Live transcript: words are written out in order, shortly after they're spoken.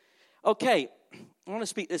Okay, I want to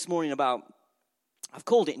speak this morning about, I've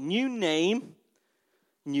called it New Name,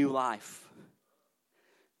 New Life.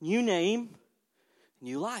 New name,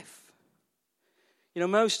 new life. You know,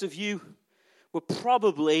 most of you were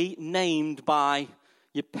probably named by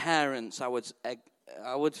your parents.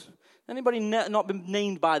 Anybody not been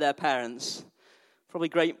named by their parents? Probably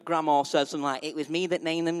great grandma said something like, "It was me that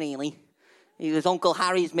named them, Neely. It was Uncle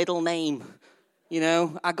Harry's middle name. You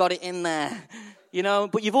know, I got it in there." You know,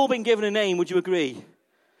 but you've all been given a name, would you agree?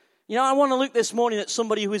 You know, I want to look this morning at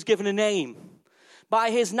somebody who is given a name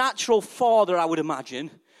by his natural father, I would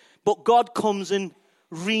imagine, but God comes and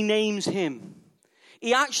renames him.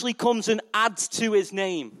 He actually comes and adds to his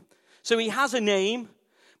name. So he has a name,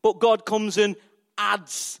 but God comes and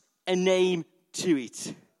adds a name to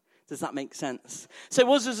it. Does that make sense?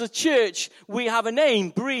 So us as a church, we have a name,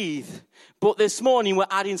 Breathe. But this morning we're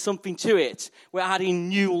adding something to it. We're adding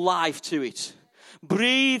new life to it.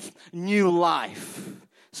 Breathe, new life.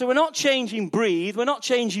 So we're not changing Breathe, we're not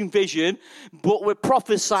changing vision, but we're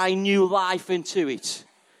prophesying new life into it.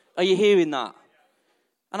 Are you hearing that?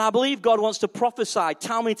 And I believe God wants to prophesy,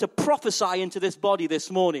 tell me to prophesy into this body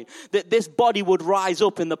this morning, that this body would rise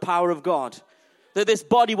up in the power of God. That this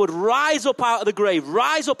body would rise up out of the grave,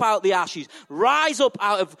 rise up out of the ashes, rise up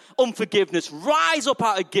out of unforgiveness, rise up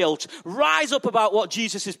out of guilt, rise up about what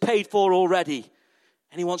Jesus has paid for already.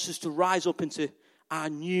 And he wants us to rise up into our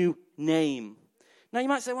new name. Now you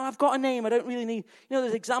might say, well, I've got a name, I don't really need... You know,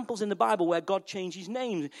 there's examples in the Bible where God changes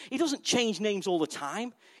names. He doesn't change names all the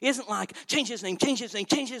time. He isn't like, change his name, change his name,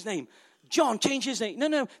 change his name. John, change his name.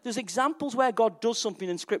 No. There's examples where God does something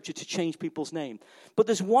in Scripture to change people's name. But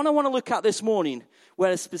there's one I want to look at this morning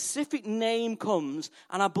where a specific name comes,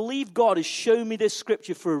 and I believe God has shown me this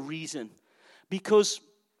Scripture for a reason. Because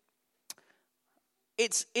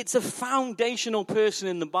it's a foundational person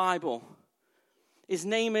in the Bible. His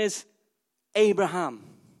name is Abraham.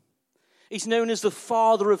 He's known as the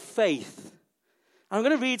father of faith. I'm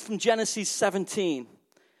going to read from Genesis 17.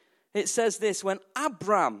 It says this: when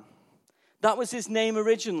Abram, that was his name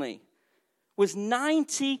originally, was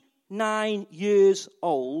 99 years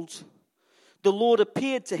old, the Lord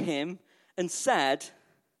appeared to him and said,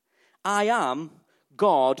 "I am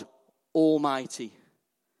God Almighty.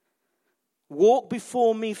 Walk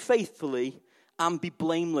before me faithfully and be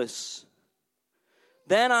blameless.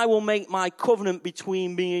 Then I will make my covenant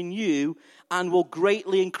between me and you and will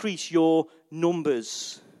greatly increase your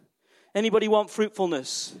numbers." Anybody want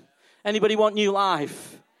fruitfulness? Anybody want new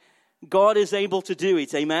life? God is able to do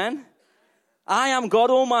it. Amen? I am God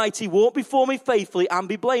Almighty. Walk before me faithfully and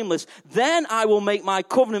be blameless. Then I will make my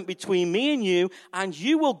covenant between me and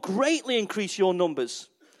you will greatly increase your numbers.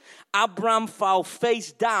 Abram fell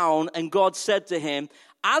face down, and God said to him,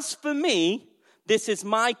 "As for me, this is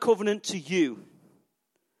my covenant to you.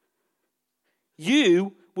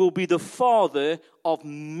 You will be the father of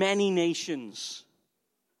many nations.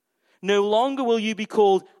 No longer will you be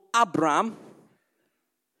called Abram.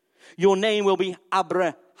 Your name will be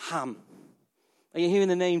Abraham." Are you hearing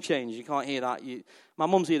the name change? You can't hear that. My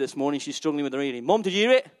mum's here this morning. She's struggling with the reading. Mum, did you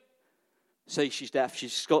hear it? Say she's deaf.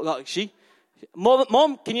 She's got,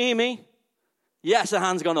 Mum, can you hear me? Yes, her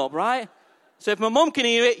hand's gone up, right? So if my mum can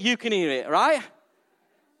hear it, you can hear it, right?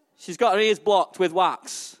 She's got her ears blocked with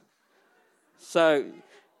wax. So,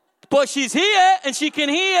 but she's here and she can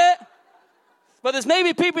hear. But there's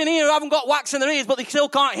maybe people in here who haven't got wax in their ears, but they still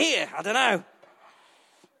can't hear. I don't know.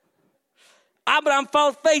 Abraham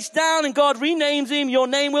fell face down, and God renames him. Your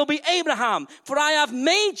name will be Abraham, for I have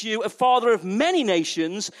made you a father of many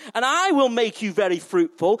nations, and I will make you very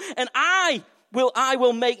fruitful, and I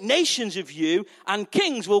will make nations of you, and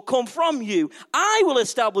kings will come from you. I will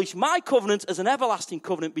establish my covenant as an everlasting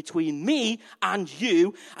covenant between me and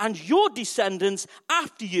you and your descendants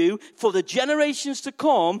after you for the generations to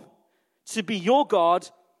come, to be your God,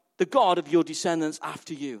 the God of your descendants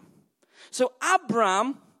after you. So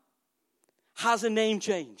Abram has a name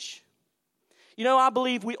change. You know, I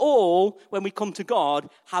believe we all, when we come to God,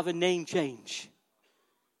 have a name change.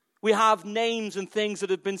 We have names and things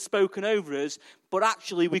that have been spoken over us, but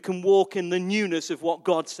actually we can walk in the newness of what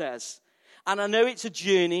God says. And I know it's a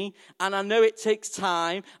journey, and I know it takes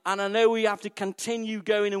time, and I know we have to continue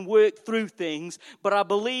going and work through things, but I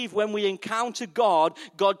believe when we encounter God,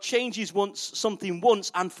 God changes something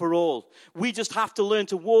once and for all. We just have to learn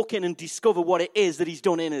to walk in and discover what it is that he's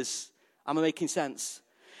done in us. Am I making sense?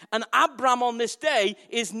 And Abram on this day,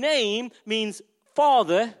 his name means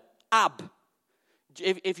father, Ab.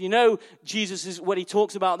 If you know Jesus, is when he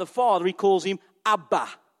talks about the Father, he calls him Abba.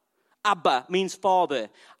 Abba means father.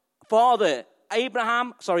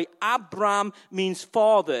 Abram means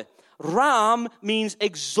father. Ram means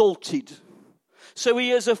exalted. So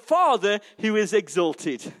he is a father who is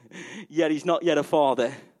exalted, yet he's not yet a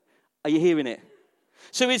father. Are you hearing it?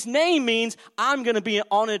 So his name means, I'm going to be an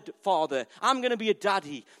honored father. I'm going to be a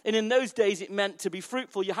daddy. And in those days, it meant to be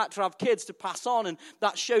fruitful. You had to have kids to pass on, and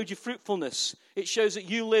that showed you fruitfulness. It shows that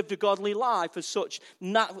you lived a godly life as such.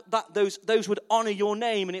 And those would honor your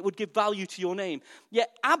name, and it would give value to your name.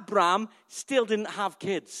 Yet Abram still didn't have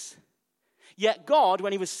kids. Yet God,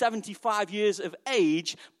 when he was 75 years of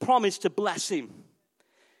age, promised to bless him.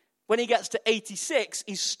 When he gets to 86,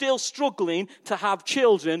 he's still struggling to have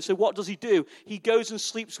children. So what does he do? He goes and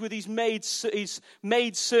sleeps with his maid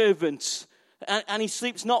servants. And he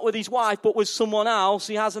sleeps not with his wife, but with someone else.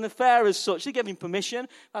 He has an affair as such. They give him permission.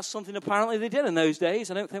 That's something apparently they did in those days.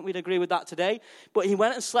 I don't think we'd agree with that today. But he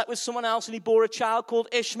went and slept with someone else, and he bore a child called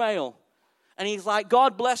Ishmael. And he's like,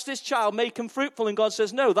 God bless this child, make him fruitful. And God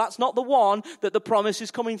says, no, that's not the one that the promise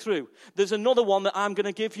is coming through. There's another one that I'm going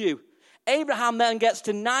to give you. Abraham then gets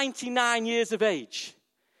to 99 years of age.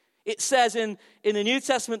 It says in the New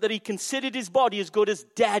Testament that he considered his body as good as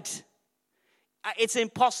dead. It's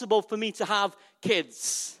impossible for me to have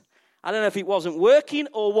kids. I don't know if it wasn't working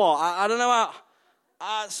or what. I don't know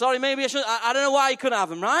how. Sorry, maybe I should. I don't know why he couldn't have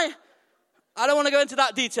them, right? I don't want to go into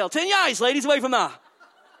that detail. Turn your eyes, ladies, away from that.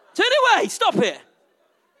 Turn it away. Stop it.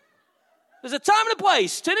 There's a time and a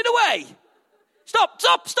place. Turn it away.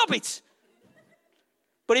 Stop it.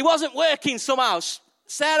 But he wasn't working somehow.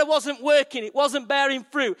 Sarah wasn't working. It wasn't bearing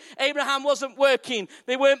fruit. Abraham wasn't working.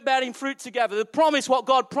 They weren't bearing fruit together. The promise, what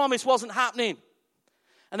God promised, wasn't happening.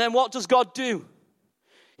 And then what does God do?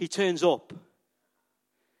 He turns up.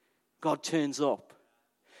 God turns up.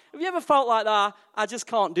 Have you ever felt like that? I just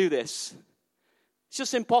can't do this. It's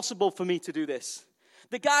just impossible for me to do this.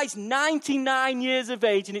 The guy's 99 years of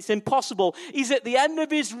age and it's impossible. He's at the end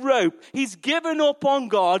of his rope. He's given up on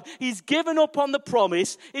God. He's given up on the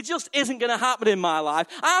promise. It just isn't going to happen in my life.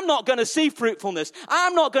 I'm not going to see fruitfulness.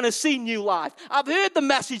 I'm not going to see new life. I've heard the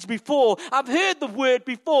message before. I've heard the word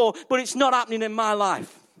before, but it's not happening in my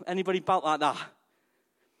life. Anybody felt like that?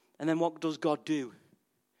 And then what does God do?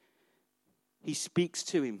 He speaks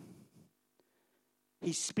to him.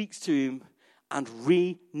 He speaks to him and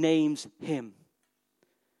renames him.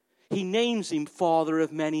 He names him Father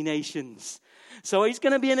of Many Nations. So he's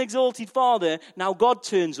going to be an exalted father. Now God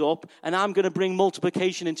turns up, and I'm going to bring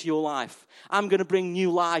multiplication into your life. I'm going to bring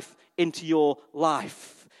new life into your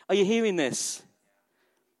life. Are you hearing this?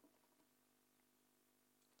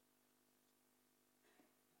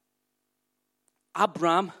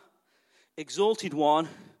 Abram, exalted one,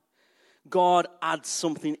 God adds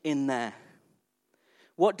something in there.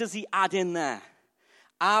 What does he add in there?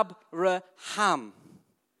 Abraham.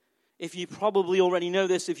 If you probably already know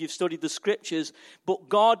this if you've studied the scriptures, but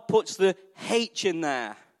God puts the H in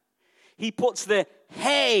there. He puts the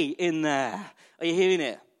hey in there. Are you hearing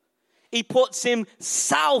it? He puts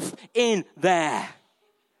himself in there.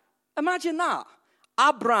 Imagine that.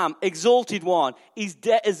 Abram, exalted one, he's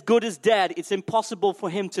as good as dead. It's impossible for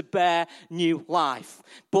him to bear new life.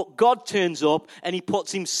 But God turns up and he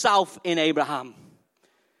puts himself in Abraham.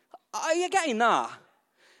 Are you getting that?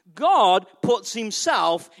 God puts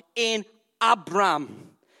himself in Abram.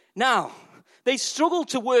 Now, they struggled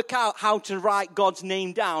to work out how to write God's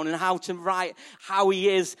name down and how to write how he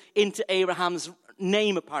is into Abraham's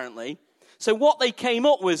name, apparently. So what they came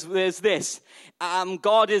up with was this.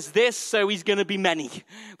 God is this, so he's going to be many.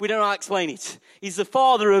 We don't know how to explain it. He's the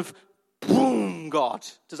father of boom God.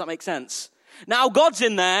 Does that make sense? Now God's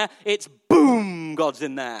in there. It's boom God's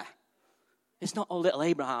in there. It's not a little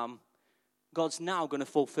Abraham. God's now going to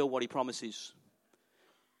fulfill what he promises.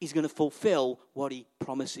 He's going to fulfill what he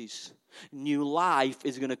promises. New life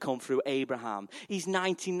is going to come through Abraham. He's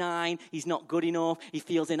 99. He's not good enough. He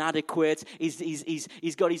feels inadequate.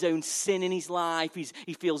 He's got his own sin in his life.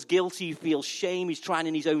 He feels guilty. He feels shame. He's trying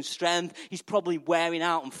in his own strength. He's probably wearing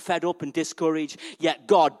out and fed up and discouraged. Yet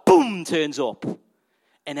God, boom, turns up.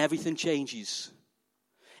 And everything changes.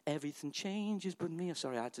 Everything changes but me.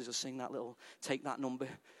 Sorry, I had to just sing that little, take that number.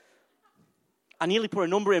 I nearly put a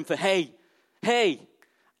number in for hey,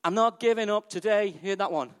 I'm not giving up today. Heard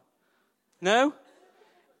that one? No?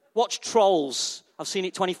 Watch Trolls. I've seen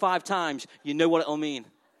it 25 times. You know what it'll mean.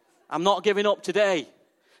 I'm not giving up today.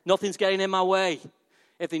 Nothing's getting in my way.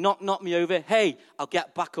 If they knock me over, hey, I'll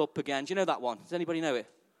get back up again. Do you know that one? Does anybody know it?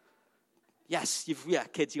 Yes,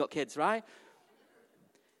 kids, you got kids, right?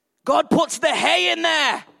 God puts the hey in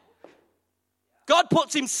there. God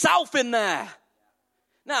puts himself in there.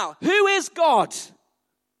 Now, who is God?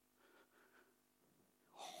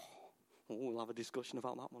 We'll have a discussion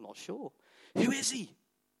about that. I'm not sure. Who is he?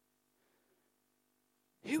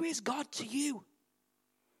 Who is God to you?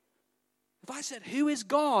 If I said, who is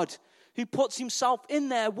God who puts himself in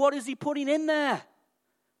there, what is he putting in there?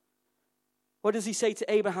 What does he say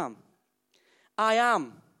to Abraham? I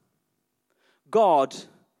am God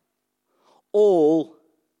Almighty.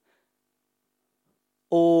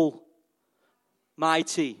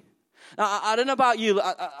 Now, I don't know about you,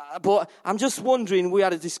 but I'm just wondering, we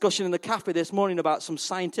had a discussion in the cafe this morning about some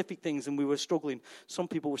scientific things and we were struggling. Some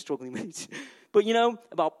people were struggling with it. But,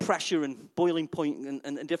 about pressure and boiling point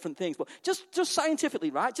and different things. But just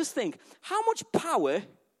scientifically, right, just think, how much power,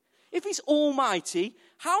 if he's almighty,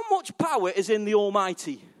 how much power is in the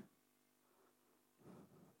Almighty?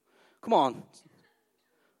 Come on.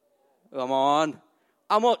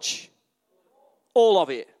 How much? All of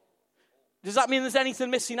it. Does that mean there's anything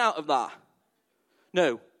missing out of that?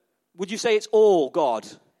 No. Would you say it's all God?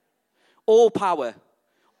 All power?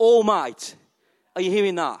 All might? Are you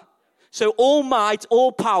hearing that? So all might,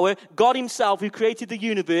 all power, God himself who created the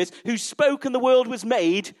universe, who spoke and the world was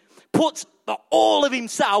made, puts all of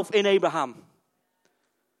himself in Abraham.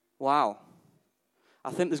 Wow.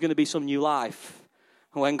 I think there's going to be some new life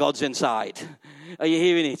when God's inside. Are you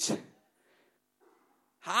hearing it?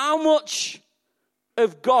 How much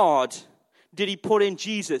of God did he put in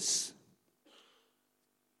Jesus?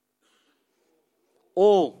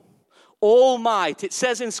 All might. It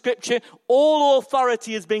says in Scripture, all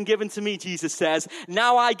authority has been given to me, Jesus says.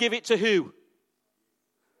 Now I give it to who?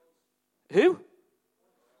 Who?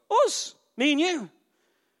 Us. Me and you.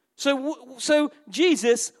 So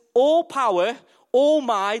Jesus, all power, all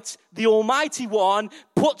might, the Almighty One,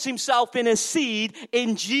 puts himself in a seed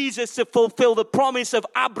in Jesus to fulfill the promise of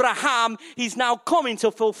Abraham. He's now coming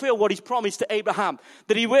to fulfill what he's promised to Abraham,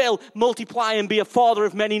 that he will multiply and be a father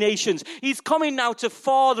of many nations. He's coming now to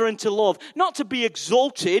father and to love, not to be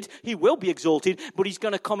exalted. He will be exalted, but he's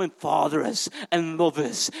going to come and father us and love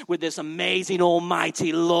us with this amazing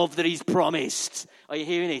almighty love that he's promised. Are you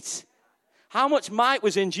hearing it? How much might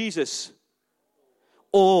was in Jesus?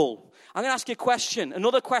 All. I'm going to ask you a question,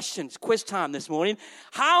 another question. It's quiz time this morning.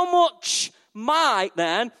 How much might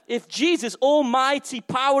then, if Jesus, almighty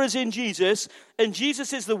power is in Jesus, and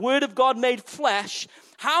Jesus is the Word of God made flesh,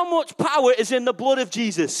 how much power is in the blood of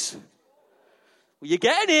Jesus? Well, you're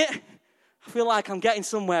getting it. I feel like I'm getting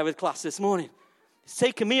somewhere with class this morning. It's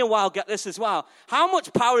taken me a while to get this as well. How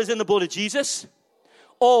much power is in the blood of Jesus?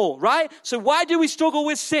 All, right? So why do we struggle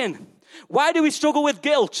with sin? Why do we struggle with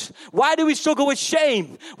guilt? Why do we struggle with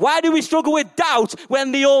shame? Why do we struggle with doubt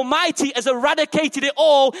when the Almighty has eradicated it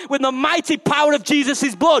all with the mighty power of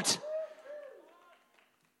Jesus' blood?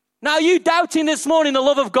 Now you doubting this morning the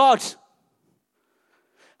love of God.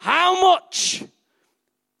 How much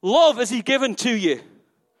love has he given to you?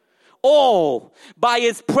 All by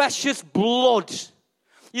his precious blood.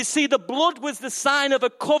 You see, the blood was the sign of a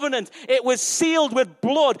covenant. It was sealed with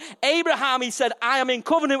blood. Abraham, he said, I am in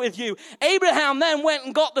covenant with you. Abraham then went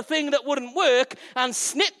and got the thing that wouldn't work and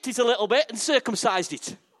snipped it a little bit and circumcised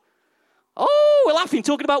it. Oh, we're laughing,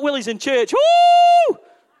 talking about willies in church. Woo!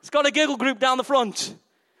 It's got a giggle group down the front.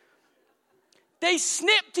 They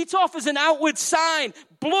snipped it off as an outward sign.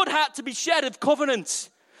 Blood had to be shed of covenant.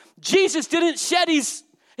 Jesus didn't shed he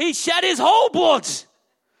shed his whole blood.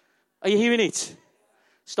 Are you hearing it?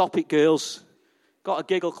 Stop it, girls. Got a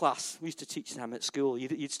giggle class. We used to teach them at school.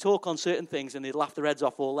 You'd talk on certain things and they'd laugh their heads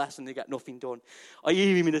off all lesson. They get nothing done. Are you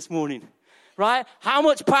hearing me this morning? Right? How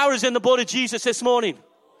much power is in the blood of Jesus this morning?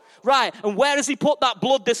 Right. And where has he put that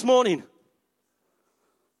blood this morning?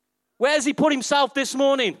 Where has he put himself this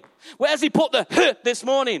morning? Where has he put the this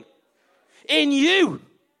morning? In you.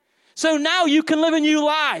 So now you can live a new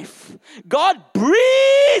life. God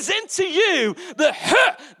breathes into you. The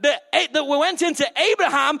hurt that went into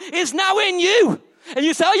Abraham is now in you. And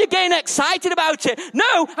you say, oh, you're getting excited about it.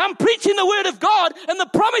 No, I'm preaching the word of God and the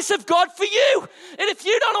promise of God for you. And if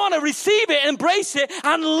you don't want to receive it, embrace it,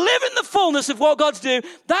 and live in the fullness of what God's doing,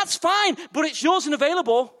 that's fine. But it's yours and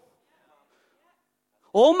available.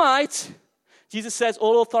 All might. Jesus says,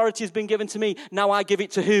 all authority has been given to me. Now I give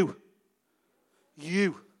it to who?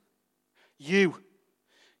 You.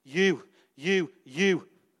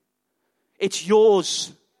 It's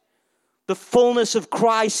yours. The fullness of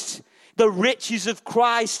Christ, the riches of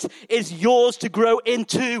Christ is yours to grow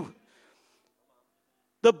into.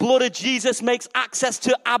 The blood of Jesus makes access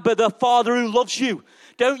to Abba, the Father who loves you.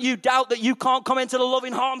 Don't you doubt that you can't come into the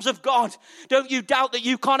loving arms of God. Don't you doubt that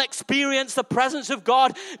you can't experience the presence of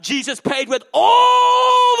God. Jesus paid with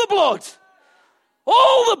all the blood.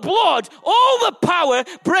 All the blood, all the power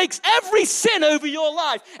breaks every sin over your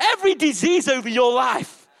life, every disease over your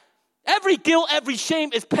life, Every guilt, every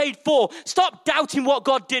shame is paid for. Stop doubting what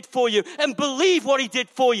God did for you and believe what he did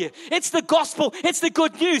for you. It's the gospel. It's the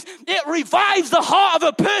good news. It revives the heart of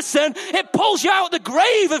a person. It pulls you out of the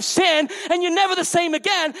grave of sin, and you're never the same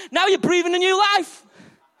again. Now you're breathing a new life.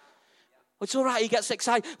 It's all right, he gets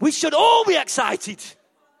excited. We should all be excited.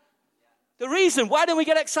 The reason, why don't we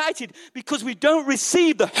get excited? Because we don't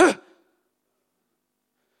receive the huh.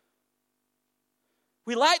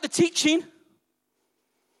 We like the teaching.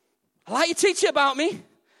 I like you teaching about me.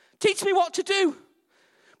 Teach me what to do.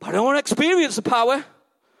 But I don't want to experience the power.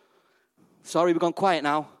 Sorry, we've gone quiet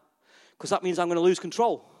now. Because that means I'm going to lose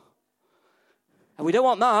control. And we don't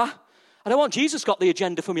want that. I don't want Jesus got the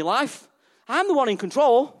agenda for my life. I'm the one in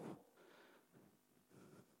control.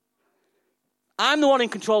 I'm the one in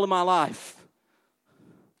control of my life.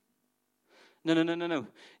 No.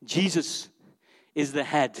 Jesus is the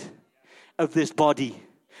head of this body.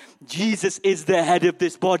 Jesus is the head of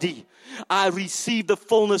this body. I receive the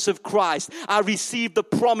fullness of Christ. I receive the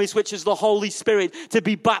promise, which is the Holy Spirit, to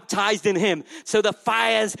be baptized in him. So the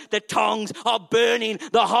fires, the tongues are burning.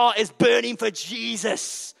 The heart is burning for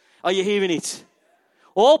Jesus. Are you hearing it?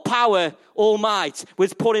 All power, all might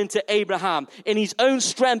was put into Abraham. In his own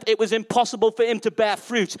strength, it was impossible for him to bear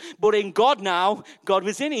fruit. But in God now, God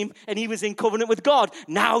was in him, and he was in covenant with God.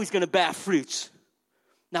 Now he's going to bear fruit.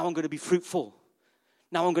 Now I'm going to be fruitful.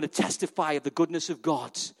 Now I'm going to testify of the goodness of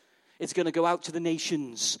God. It's going to go out to the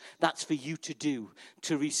nations. That's for you to do,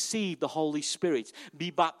 to receive the Holy Spirit. Be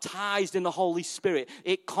baptized in the Holy Spirit.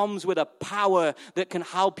 It comes with a power that can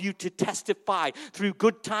help you to testify through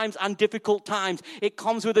good times and difficult times. It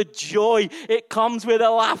comes with a joy. It comes with a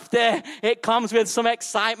laughter. It comes with some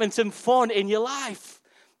excitement and fun in your life.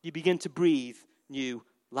 You begin to breathe new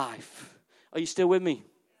life. Are you still with me?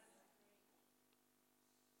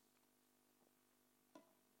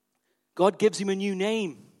 God gives him a new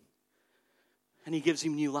name. And he gives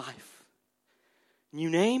him new life. New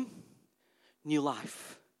name, new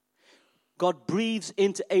life. God breathes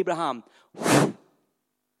into Abraham.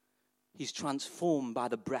 He's transformed by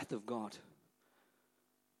the breath of God.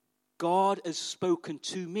 God has spoken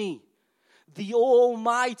to me. The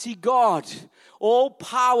Almighty God, all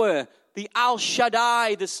power, the Al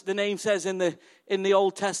Shaddai, the name says in the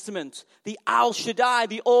Old Testament. The Al Shaddai,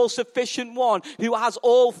 the all-sufficient one who has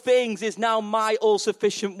all things, is now my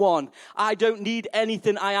all-sufficient one. I don't need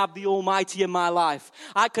anything. I have the Almighty in my life.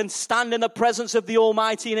 I can stand in the presence of the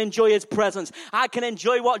Almighty and enjoy his presence. I can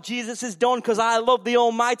enjoy what Jesus has done because I love the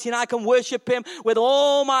Almighty, and I can worship him with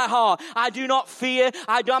all my heart. I do not fear.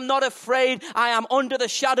 I'm not afraid. I am under the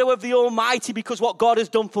shadow of the Almighty because what God has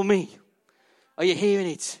done for me. Are you hearing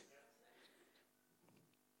it?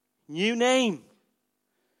 New name,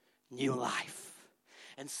 new life.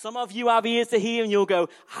 And some of you have ears to hear, and you'll go,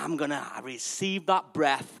 I'm going to receive that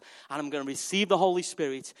breath, and I'm going to receive the Holy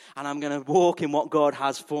Spirit, and I'm going to walk in what God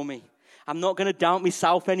has for me. I'm not going to doubt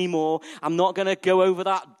myself anymore. I'm not going to go over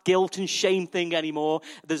that guilt and shame thing anymore.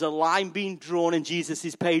 There's a line being drawn, and Jesus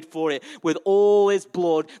has paid for it with all his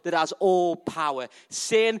blood that has all power.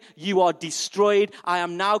 Sin, you are destroyed. I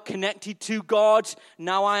am now connected to God.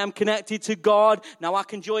 Now I am connected to God. Now I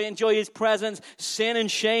can enjoy his presence. Sin and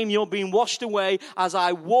shame, you're being washed away as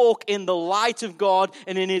I walk in the light of God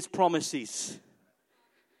and in his promises.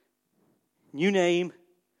 New name,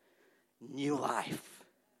 new life.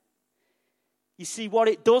 You see, what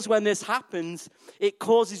it does when this happens, it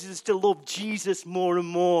causes us to love Jesus more and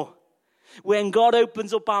more. When God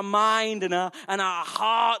opens up our mind and our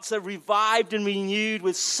hearts are revived and renewed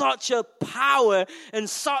with such a power and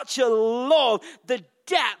such a love, the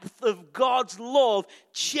depth of God's love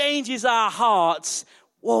changes our hearts.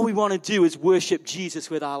 All we want to do is worship Jesus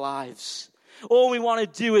with our lives. All we want to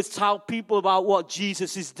do is tell people about what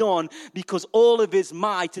Jesus has done because all of his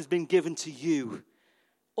might has been given to you.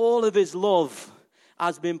 All of his love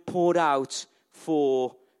has been poured out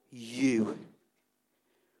for you.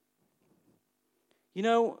 You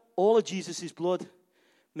know, all of Jesus' blood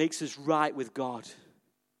makes us right with God.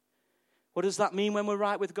 What does that mean when we're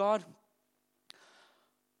right with God?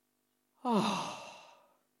 No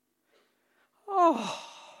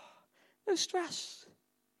stress.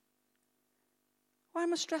 Why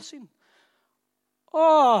am I stressing?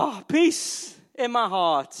 Peace in my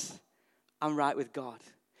heart. I'm right with God.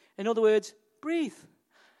 In other words, breathe.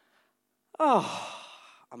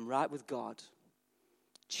 I'm right with God.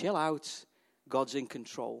 Chill out. God's in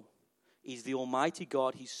control. He's the Almighty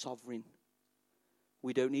God. He's sovereign.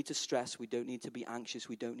 We don't need to stress. We don't need to be anxious.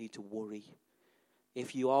 We don't need to worry.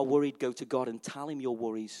 If you are worried, go to God and tell him your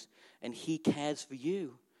worries. And he cares for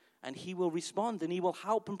you. And he will respond. And he will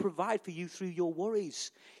help and provide for you through your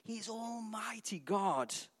worries. He's Almighty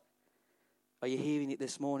God. Are you hearing it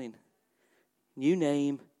this morning? New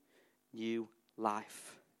name, new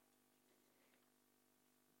life.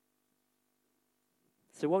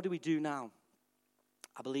 So what do we do now?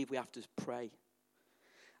 I believe we have to pray.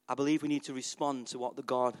 I believe we need to respond to what the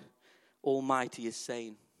God Almighty is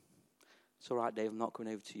saying. It's all right, Dave, I'm not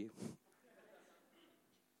coming over to you.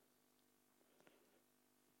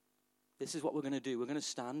 This is what we're going to do. We're going to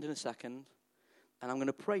stand in a second, and I'm going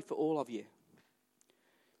to pray for all of you.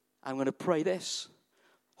 I'm going to pray this.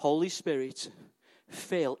 Holy Spirit,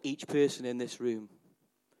 fill each person in this room.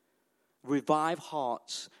 Revive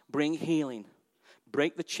hearts. Bring healing.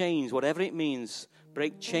 Break the chains, whatever it means.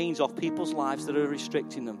 Break chains off people's lives that are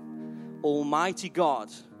restricting them. Almighty God,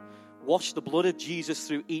 wash the blood of Jesus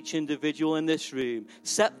through each individual in this room.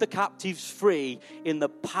 Set the captives free in the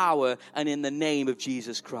power and in the name of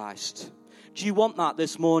Jesus Christ. Do you want that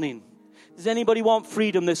this morning? Does anybody want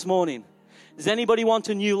freedom this morning? Does anybody want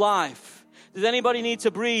a new life? Does anybody need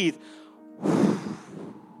to breathe?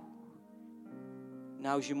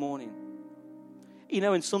 Now's your morning. You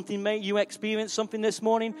know, and you experience something this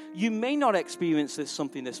morning. You may not experience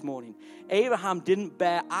something this morning. Abraham didn't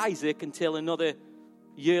bear Isaac until another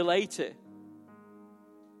year later.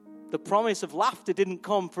 The promise of laughter didn't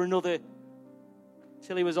come for another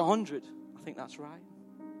till he was 100. I think that's right.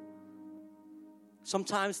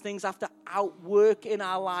 Sometimes things have to outwork in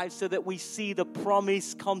our lives so that we see the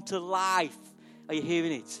promise come to life. Are you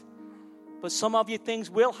hearing it? But some of you, things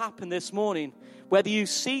will happen this morning. Whether you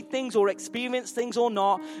see things or experience things or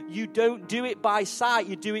not, you don't do it by sight,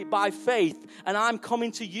 you do it by faith. And I'm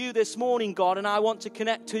coming to you this morning, God, and I want to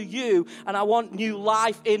connect to you, and I want new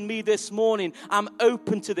life in me this morning. I'm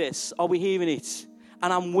open to this. Are we hearing it?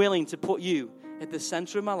 And I'm willing to put you at the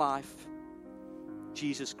center of my life,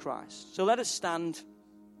 Jesus Christ. So let us stand,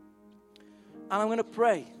 and I'm going to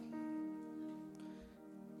pray.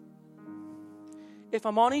 If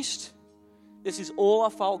I'm honest, this is all I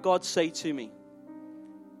felt God say to me.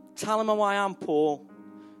 Tell him who I am, Paul.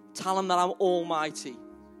 Tell him that I'm almighty.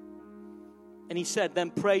 And he said,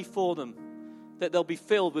 then pray for them, that they'll be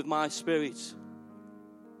filled with my spirit.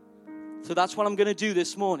 So that's what I'm going to do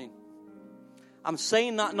this morning. I'm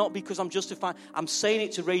saying that not because I'm justifying. I'm saying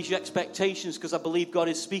it to raise your expectations because I believe God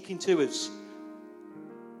is speaking to us.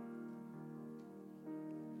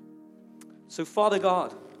 So, Father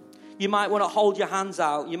God, you might want to hold your hands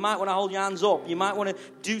out. You might want to hold your hands up. You might want to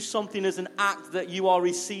do something as an act that you are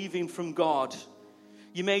receiving from God.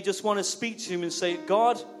 You may just want to speak to him and say,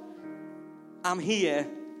 God, I'm here.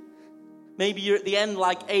 Maybe you're at the end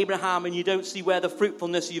like Abraham and you don't see where the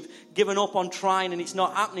fruitfulness, you've given up on trying and it's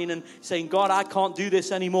not happening, and saying, God, I can't do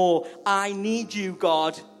this anymore. I need you,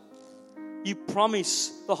 God. You promise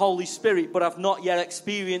the Holy Spirit, but I've not yet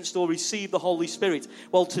experienced or received the Holy Spirit.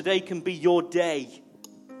 Well, today can be your day.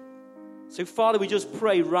 So, Father, we just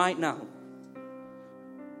pray right now.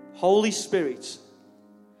 Holy Spirit,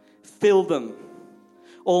 fill them.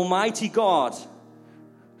 Almighty God,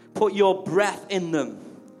 put your breath in them.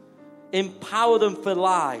 Empower them for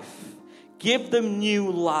life. Give them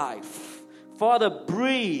new life. Father,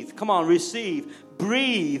 breathe. Come on, receive.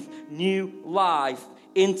 Breathe new life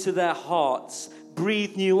into their hearts.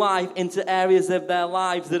 Breathe new life into areas of their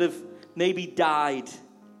lives that have maybe died.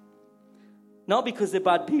 Not because they're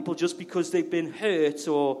bad people, just because they've been hurt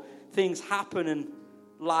or things happen and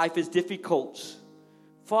life is difficult.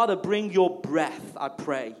 Father, bring your breath, I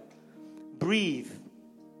pray. Breathe.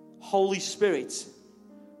 Holy Spirit,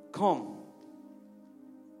 come.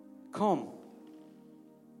 Come.